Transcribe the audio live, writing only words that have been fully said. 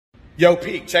Yo,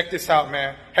 Pete, check this out,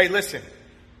 man. Hey, listen,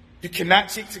 you cannot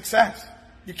cheat success.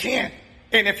 You can't.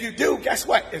 And if you do, guess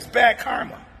what? It's bad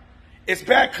karma. It's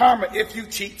bad karma if you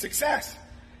cheat success.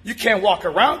 You can't walk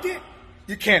around it.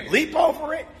 You can't leap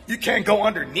over it. You can't go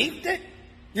underneath it.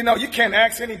 You know, you can't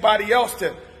ask anybody else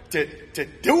to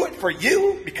do it for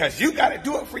you because you got to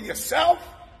do it for yourself,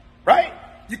 right?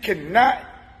 You cannot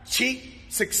cheat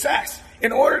success.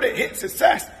 In order to hit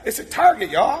success, it's a target,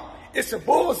 y'all. It's a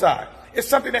bullseye. It's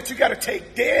something that you got to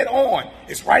take dead on.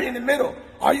 It's right in the middle.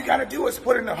 All you got to do is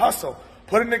put in the hustle,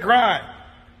 put in the grind,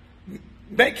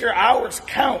 make your hours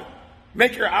count,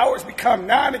 make your hours become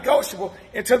non-negotiable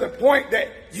until the point that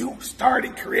you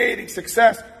started creating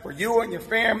success for you and your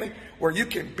family, where you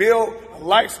can build a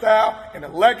lifestyle and a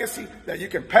legacy that you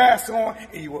can pass on,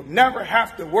 and you will never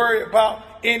have to worry about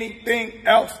anything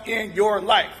else in your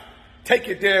life. Take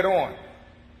it dead on.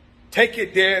 Take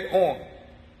it dead on.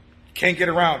 You can't get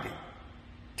around it.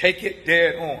 Take it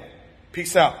dead on.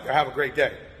 Peace out. Y'all have a great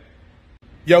day.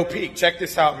 Yo, Pete, check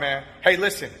this out, man. Hey,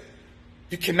 listen,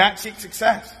 you cannot cheat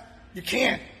success. You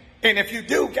can't. And if you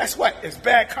do, guess what? It's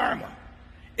bad karma.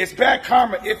 It's bad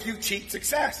karma if you cheat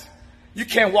success. You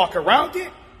can't walk around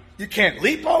it. You can't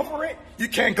leap over it. You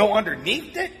can't go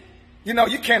underneath it. You know,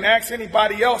 you can't ask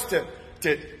anybody else to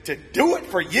do it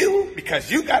for you because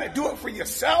you got to do it for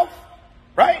yourself,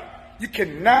 right? You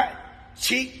cannot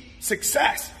cheat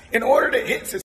success. In order to hit success,